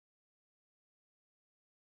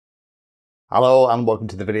Hello and welcome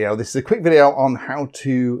to the video. This is a quick video on how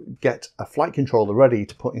to get a flight controller ready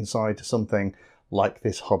to put inside something like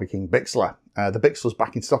this Hobby King Bixler. The Bixler's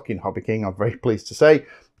back in stock in Hobby King, I'm very pleased to say.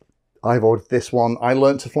 I've ordered this one. I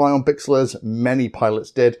learned to fly on Bixlers, many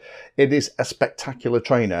pilots did. It is a spectacular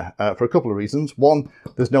trainer for a couple of reasons. One,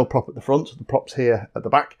 there's no prop at the front, the prop's here at the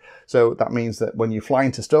back. So that means that when you fly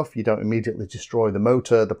into stuff, you don't immediately destroy the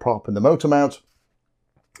motor, the prop and the motor mount.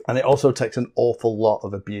 And it also takes an awful lot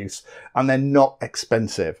of abuse, and they're not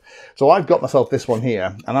expensive. So I've got myself this one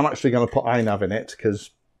here, and I'm actually going to put INAV in it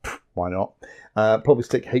because why not? Probably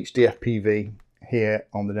stick HDFPV here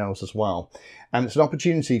on the nose as well. And it's an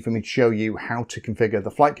opportunity for me to show you how to configure the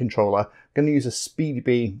flight controller. I'm going to use a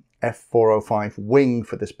Speedybee F405 Wing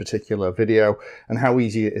for this particular video and how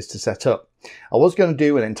easy it is to set up. I was going to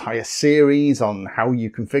do an entire series on how you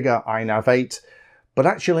configure INAV 8, but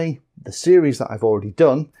actually the series that I've already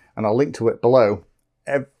done, and I'll link to it below,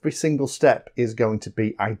 every single step is going to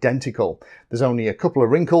be identical. There's only a couple of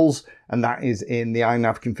wrinkles, and that is in the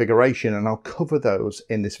INAV configuration, and I'll cover those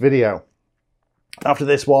in this video. After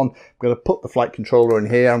this one, I'm going to put the flight controller in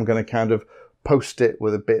here. I'm going to kind of post it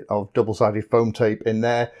with a bit of double-sided foam tape in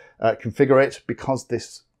there, configure it. Because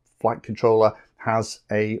this flight controller has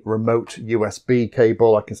a remote USB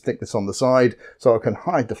cable, I can stick this on the side so I can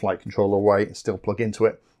hide the flight controller away and still plug into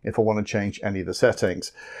it if I want to change any of the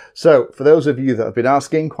settings. So for those of you that have been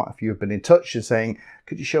asking, quite a few have been in touch and saying,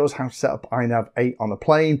 could you show us how to set up INAV 8 on a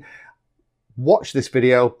plane? Watch this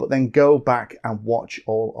video, but then go back and watch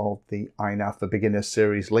all of the INAV for Beginners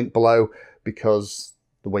series link below, because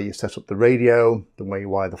the way you set up the radio, the way you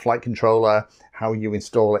wire the flight controller, how you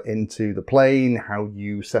install it into the plane, how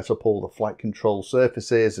you set up all the flight control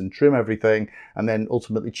surfaces and trim everything, and then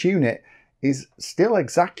ultimately tune it, is still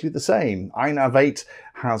exactly the same. INAV 8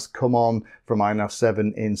 has come on from INAV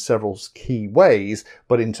 7 in several key ways,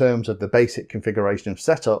 but in terms of the basic configuration of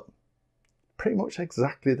setup, pretty much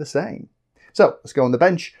exactly the same. So let's go on the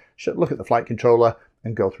bench, look at the flight controller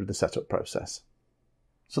and go through the setup process.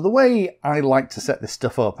 So the way I like to set this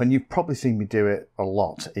stuff up, and you've probably seen me do it a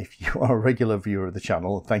lot if you are a regular viewer of the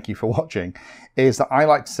channel, thank you for watching, is that I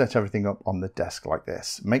like to set everything up on the desk like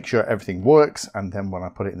this. Make sure everything works, and then when I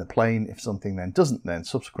put it in the plane, if something then doesn't then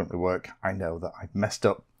subsequently work, I know that I've messed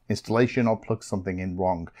up installation or plugged something in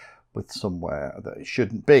wrong with somewhere that it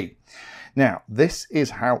shouldn't be. Now, this is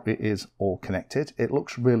how it is all connected. It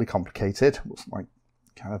looks really complicated. It looks like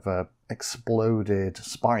kind of a exploded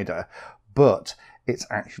spider, but it's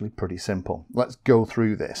actually pretty simple. Let's go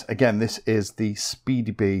through this. Again, this is the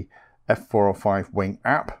Speedybee F405 Wing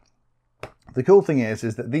app. The cool thing is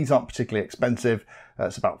that these aren't particularly expensive.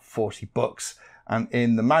 It's about 40 bucks. And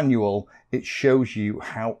in the manual, it shows you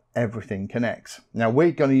how everything connects. Now,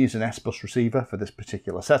 we're going to use an S-Bus receiver for this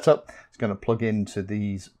particular setup. It's going to plug into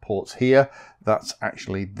these ports here. That's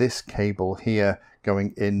actually this cable here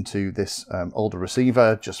going into this older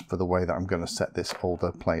receiver, just for the way that I'm going to set this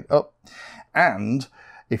older plane up. And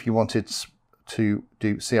if you wanted to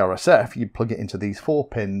do CRSF, you plug it into these 4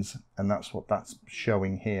 pins, and that's what that's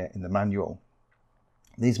showing here in the manual.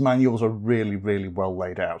 These manuals are really, really well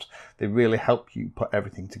laid out. They really help you put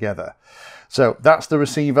everything together. So that's the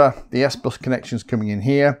receiver. The S-Bus connection's coming in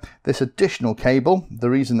here. This additional cable, the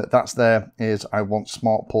reason that that's there is I want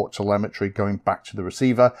smart port telemetry going back to the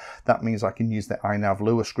receiver. That means I can use the INAV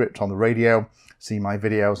Lua script on the radio, see my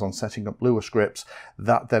videos on setting up Lua scripts.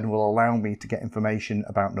 That then will allow me to get information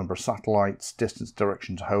about number of satellites, distance,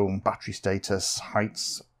 direction to home, battery status,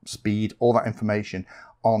 heights, speed, all that information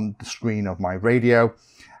on the screen of my radio.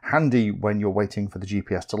 Handy when you're waiting for the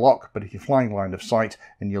GPS to lock, but if you're flying line of sight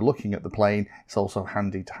and you're looking at the plane, it's also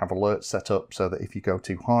handy to have alerts set up so that if you go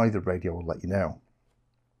too high, the radio will let you know.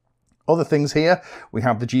 Other things here, we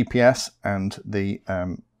have the GPS and the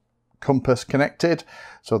compass connected.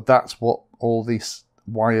 So that's what all these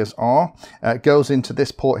wires are. It goes into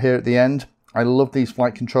this port here at the end. I love these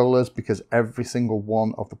flight controllers because every single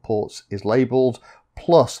one of the ports is labeled,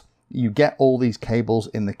 plus you get all these cables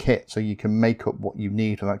in the kit so you can make up what you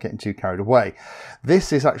need without getting too carried away.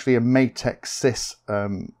 This is actually a Maytech Sys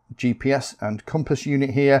GPS and compass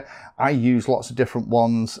unit here. I use lots of different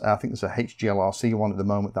ones. I think there's a HGLRC one at the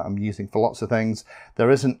moment that I'm using for lots of things. There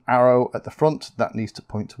is an arrow at the front that needs to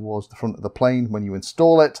point towards the front of the plane when you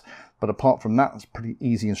install it, but apart from that, it's pretty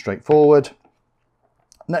easy and straightforward.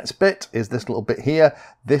 Next bit is this little bit here.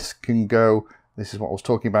 This can go, this is what I was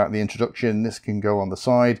talking about in the introduction. This can go on the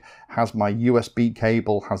side, has my USB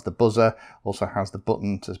cable, has the buzzer, also has the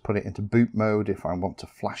button to put it into boot mode if I want to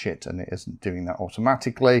flash it and it isn't doing that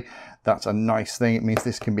automatically. That's a nice thing. It means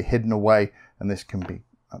this can be hidden away and this can be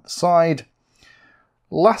at the side.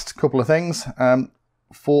 Last couple of things.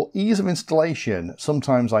 for ease of installation,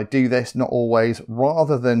 sometimes I do this, not always,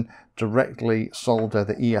 rather than directly solder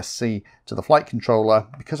the ESC to the flight controller,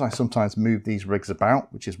 because I sometimes move these rigs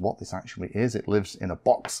about, which is what this actually is. It lives in a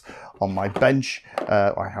box on my bench.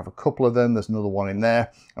 I have a couple of them, there's another one in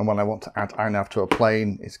there, and when I want to add INAV to a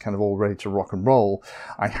plane, it's kind of all ready to rock and roll.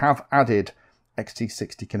 I have added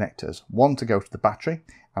XT60 connectors, one to go to the battery,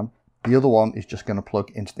 and the other one is just going to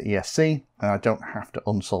plug into the ESC, and I don't have to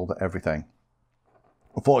unsolder everything.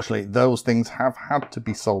 Unfortunately, those things have had to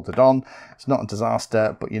be soldered on. It's not a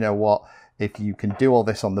disaster, but you know what? If you can do all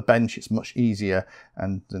this on the bench, it's much easier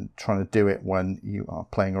than trying to do it when you are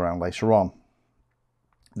playing around later on.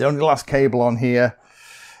 The only last cable on here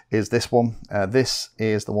is this one. This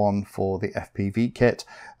is the one for the FPV kit.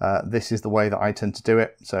 This is the way that I tend to do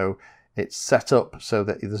it. So it's set up so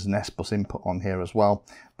that there's an S-bus input on here as well,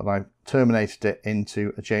 but I've terminated it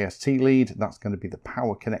into a JST lead. That's going to be the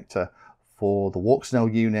power connector for the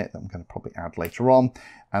Walksnail unit that I'm going to probably add later on,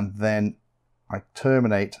 and then I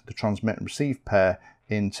terminate the transmit and receive pair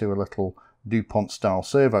into a little DuPont style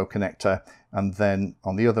servo connector, and then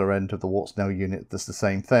on the other end of the Walksnail unit there's the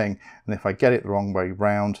same thing, and if I get it the wrong way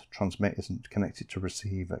round, transmit isn't connected to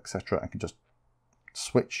receive, etc., I can just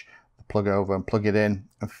switch the plug over and plug it in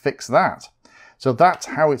and fix that. So that's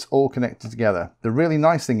how it's all connected together. The really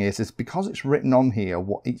nice thing is because it's written on here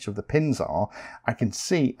what each of the pins are, I can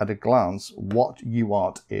see at a glance what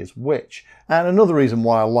UART is which. And another reason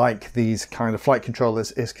why I like these kind of flight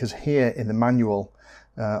controllers is because here in the manual,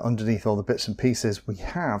 underneath all the bits and pieces, we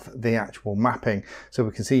have the actual mapping. So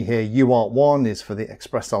we can see here UART1 is for the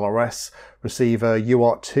Express LRS receiver,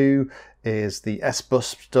 UART2 is the S-bus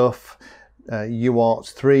stuff,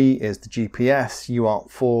 UART3 is the GPS,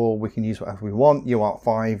 UART4 we can use whatever we want,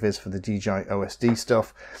 UART5 is for the DJI OSD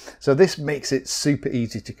stuff. So this makes it super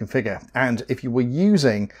easy to configure, and if you were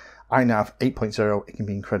using INAV 8.0 it can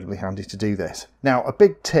be incredibly handy to do this. Now a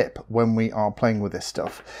big tip when we are playing with this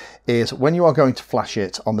stuff is when you are going to flash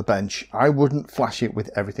it on the bench, I wouldn't flash it with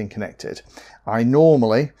everything connected. I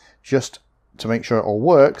normally, just to make sure it all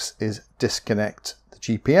works, is disconnect the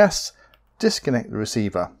GPS, disconnect the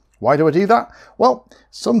receiver. Why do I do that? Well,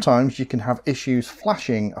 sometimes you can have issues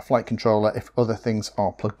flashing a flight controller if other things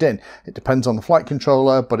are plugged in. It depends on the flight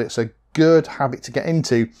controller, but it's a good habit to get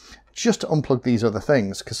into just to unplug these other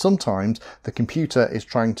things, because sometimes the computer is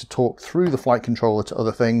trying to talk through the flight controller to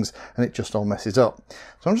other things and it just all messes up.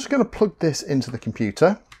 So I'm just going to plug this into the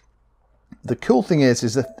computer. The cool thing is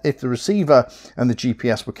that if the receiver and the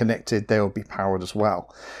GPS were connected, they will be powered as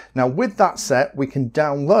well. Now with that set, we can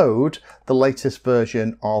download the latest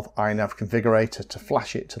version of INAV Configurator to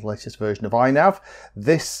flash it to the latest version of INAV.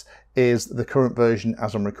 This is the current version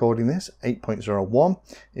as I'm recording this, 8.01.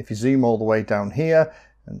 If you zoom all the way down here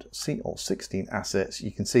and see all 16 assets,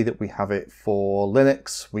 you can see that we have it for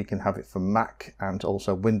Linux, we can have it for Mac, and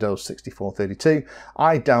also Windows 6432.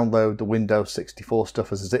 I download the Windows 64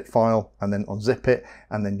 stuff as a zip file and then unzip it,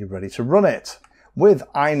 and then you're ready to run it. With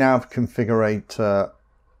INAV Configurator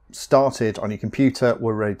started on your computer,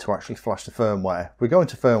 we're ready to actually flash the firmware. If we go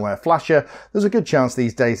into firmware flasher, there's a good chance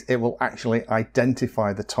these days it will actually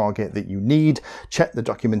identify the target that you need, check the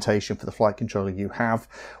documentation for the flight controller you have.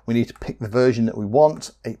 We need to pick the version that we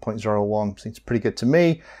want. 8.01 seems pretty good to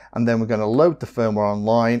me, and then we're going to load the firmware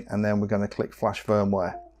online, and then we're going to click flash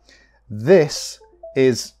firmware. This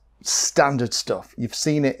is standard stuff. You've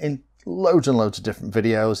seen it in loads and loads of different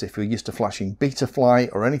videos. If you're used to flashing Betaflight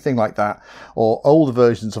or anything like that, or older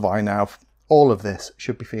versions of INAV, all of this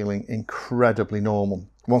should be feeling incredibly normal.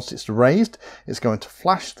 Once it's raised, it's going to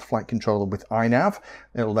flash the flight controller with INAV.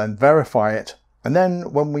 It'll then verify it, and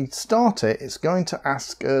then when we start it, it's going to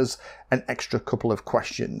ask us an extra couple of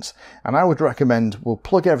questions, and I would recommend we'll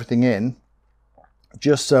plug everything in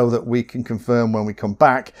just so that we can confirm when we come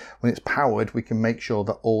back, when it's powered, we can make sure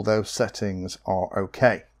that all those settings are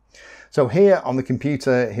okay. So here on the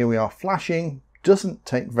computer, here we are flashing. Doesn't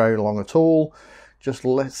take very long at all. Just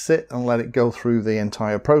let sit and let it go through the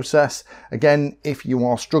entire process. Again, if you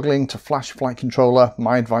are struggling to flash flight controller,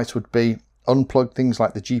 my advice would be unplug things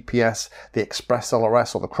like the GPS, the Express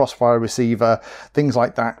LRS or the Crossfire receiver, things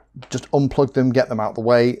like that. Just unplug them, get them out of the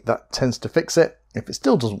way. That tends to fix it. If it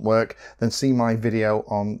still doesn't work, then see my video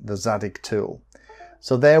on the Zadig tool.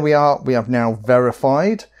 So there we are. We have now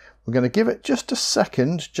verified. We're going to give it just a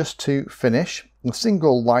second just to finish. The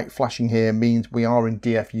single light flashing here means we are in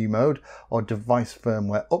DFU mode, or device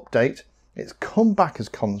firmware update. It's come back as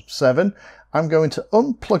COM7. I'm going to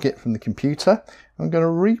unplug it from the computer. I'm going to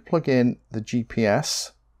re-plug in the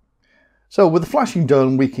GPS. So with the flashing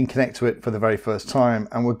done, we can connect to it for the very first time,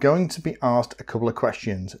 and we're going to be asked a couple of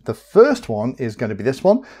questions. The first one is going to be this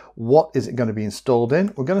one. What is it going to be installed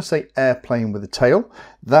in? We're going to say airplane with a tail.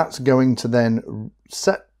 That's going to then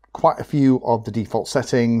set quite a few of the default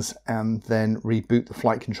settings and then reboot the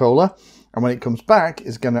flight controller. And when it comes back,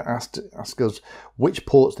 it's going to ask us which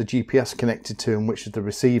port's the GPS connected to and which is the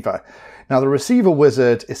receiver. Now the receiver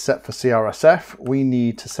wizard is set for CRSF. We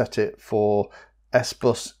need to set it for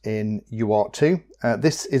SBus in UART2.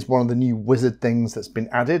 This is one of the new wizard things that's been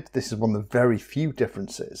added. This is one of the very few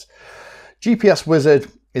differences. GPS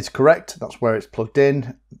wizard is correct. That's where it's plugged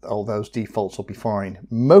in. All those defaults will be fine.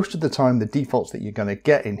 Most of the time, the defaults that you're going to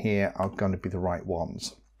get in here are going to be the right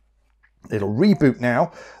ones. It'll reboot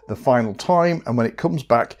now the final time, and when it comes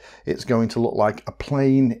back, it's going to look like a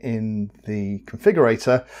plane in the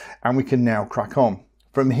configurator, and we can now crack on.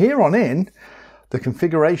 From here on in, the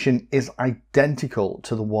configuration is identical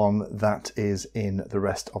to the one that is in the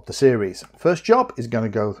rest of the series. First job is going to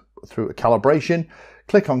go through a calibration,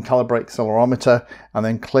 click on calibrate accelerometer, and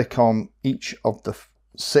then click on each of the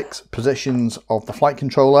 6 positions of the flight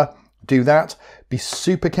controller. Do that. Be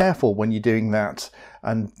super careful when you're doing that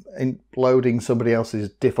and loading somebody else's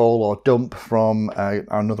diff all or dump from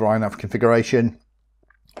another INAV configuration.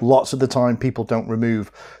 Lots of the time people don't remove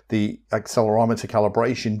the accelerometer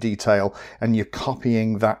calibration detail and you're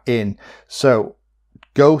copying that in. So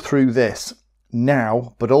go through this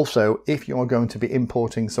now, but also if you're going to be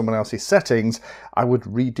importing someone else's settings, I would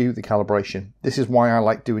redo the calibration. This is why I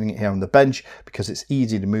like doing it here on the bench, because it's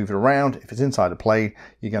easy to move it around. If it's inside a plane,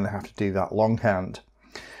 you're going to have to do that longhand.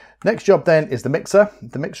 Next job then is the mixer.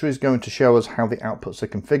 The mixer is going to show us how the outputs are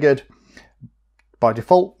configured. By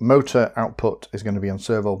default, motor output is going to be on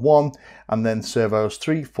servo 1, and then servos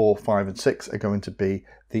 3, 4, 5 and 6 are going to be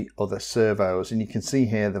the other servos. And you can see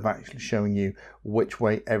here they've actually shown you which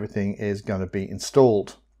way everything is going to be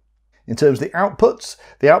installed. In terms of the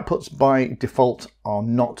outputs by default are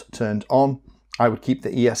not turned on. I would keep the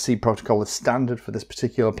ESC protocol as standard for this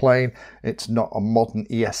particular plane. It's not a modern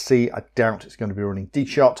ESC. I doubt it's going to be running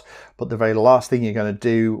D-Shot, but the very last thing you're going to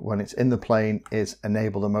do when it's in the plane is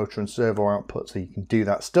enable the motor and servo output so you can do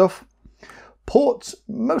that stuff. Ports,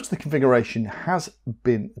 most of the configuration has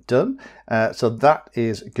been done, so that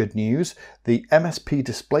is good news. The MSP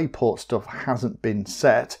display port stuff hasn't been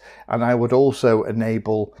set, and I would also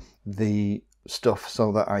enable the stuff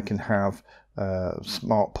so that I can have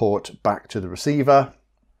smart port back to the receiver.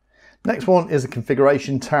 Next one is the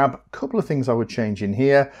configuration tab. A couple of things I would change in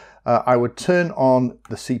here. I would turn on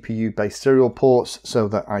the CPU based serial ports so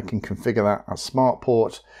that I can configure that as smart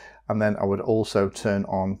port, and then I would also turn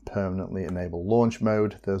on permanently enable launch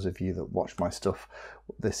mode. Those of you that watch my stuff,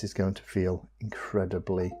 this is going to feel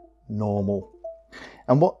incredibly normal.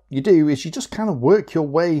 And what you do is you just kind of work your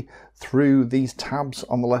way through these tabs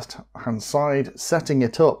on the left hand side, setting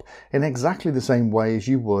it up in exactly the same way as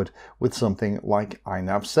you would with something like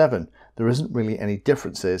INAV 7. There isn't really any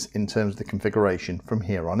differences in terms of the configuration from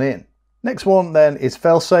here on in. Next one then is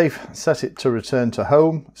failsafe. Set it to return to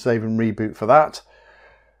home, save and reboot for that.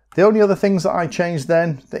 The only other things that I changed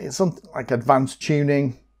then, it's something like advanced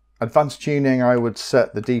tuning. Advanced tuning, I would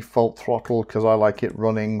set the default throttle because I like it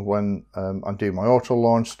running when I do my auto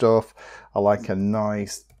launch stuff. I like a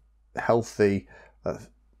nice, healthy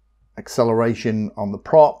acceleration on the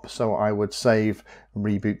prop, so I would save and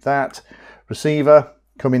reboot that. Receiver,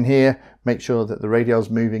 come in here, make sure that the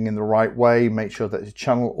radio's moving in the right way, make sure that the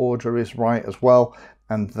channel order is right as well,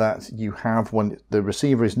 and that you have, when the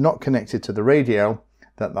receiver is not connected to the radio,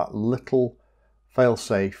 that little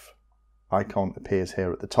failsafe icon appears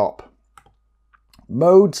here at the top.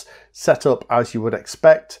 Modes set up as you would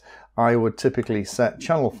expect. I would typically set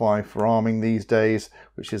channel 5 for arming these days,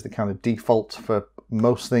 which is the kind of default for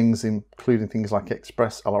most things, including things like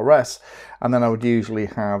Express LRS. And then I would usually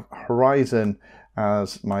have horizon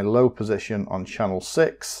as my low position on channel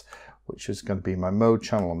 6, which is going to be my mode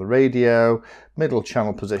channel on the radio. Middle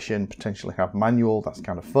channel position, potentially have manual, that's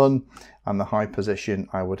kind of fun. And the high position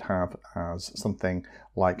I would have as something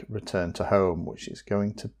like return to home, which is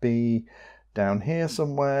going to be down here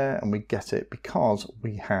somewhere, and we get it because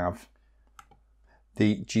we have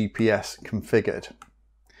the GPS configured.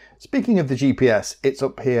 Speaking of the GPS, it's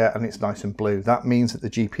up here and it's nice and blue. That means that the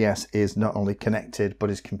GPS is not only connected but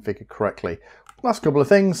is configured correctly. Last couple of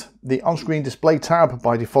things, the on-screen display tab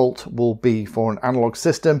by default will be for an analog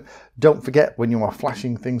system. Don't forget, when you are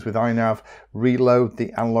flashing things with INAV, reload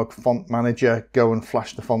the analog font manager, go and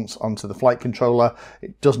flash the fonts onto the flight controller.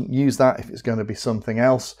 It doesn't use that if it's going to be something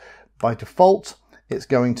else. By default, it's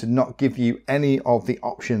going to not give you any of the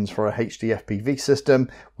options for a HD FPV system.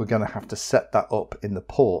 We're going to have to set that up in the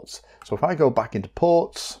ports. So if I go back into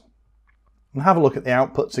ports and have a look at the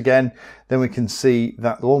outputs again, then we can see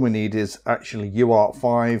that the one we need is actually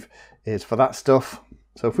UART5 is for that stuff.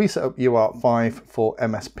 So if we set up UART5 for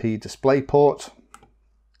MSP DisplayPort,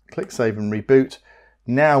 click Save and Reboot.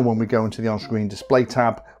 Now when we go into the on-screen display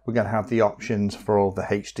tab, we're going to have the options for all the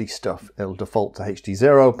HD stuff. It'll default to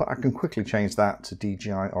HD0, but I can quickly change that to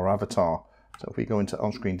DJI or Avatar. So if we go into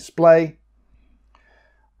on-screen display,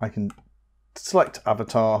 I can select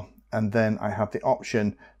Avatar, and then I have the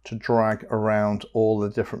option to drag around all the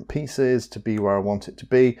different pieces to be where I want it to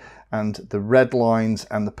be, and the red lines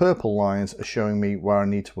and the purple lines are showing me where I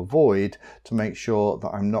need to avoid to make sure that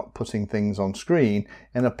I'm not putting things on screen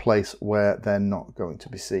in a place where they're not going to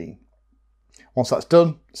be seen. Once that's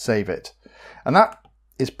done, save it. And that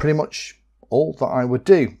is pretty much all that I would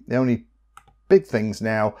do. The only big things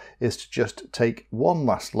now is to just take one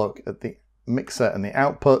last look at the mixer and the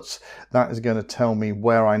outputs. That is going to tell me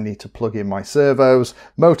where I need to plug in my servos.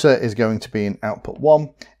 Motor is going to be in output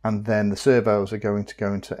 1, and then the servos are going to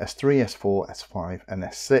go into S3, S4, S5 and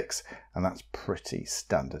S6, and that's pretty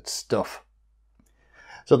standard stuff.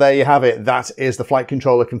 So there you have it. That is the flight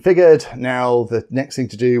controller configured. Now the next thing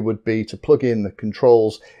to do would be to plug in the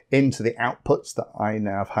controls into the outputs that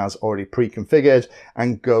INAV has already pre-configured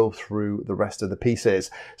and go through the rest of the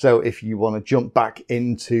pieces. So if you want to jump back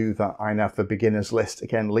into the INAV for beginners list,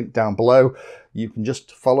 again, link down below, you can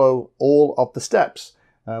just follow all of the steps.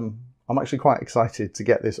 I'm actually quite excited to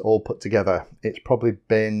get this all put together. It's probably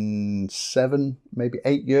been 7, maybe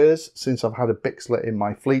 8 years since I've had a Bixler in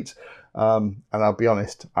my fleet. And I'll be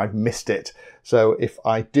honest, I've missed it. So if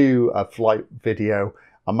I do a flight video,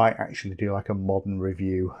 I might actually do like a modern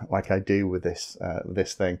review like I do with this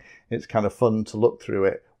thing. It's kind of fun to look through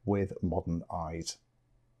it with modern eyes.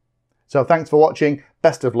 So thanks for watching.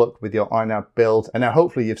 Best of luck with your INAV build. And now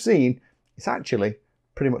hopefully you've seen it's actually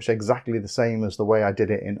pretty much exactly the same as the way I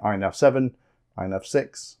did it in INAV 7, INAV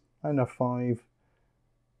 6, INAV 5.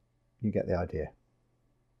 You get the idea.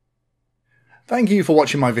 Thank you for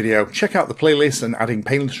watching my video. Check out the playlist, and adding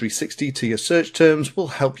Painless 360 to your search terms will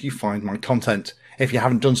help you find my content. If you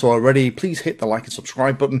haven't done so already, please hit the like and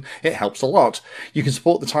subscribe button. It helps a lot. You can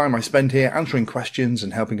support the time I spend here answering questions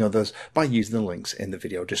and helping others by using the links in the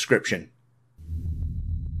video description.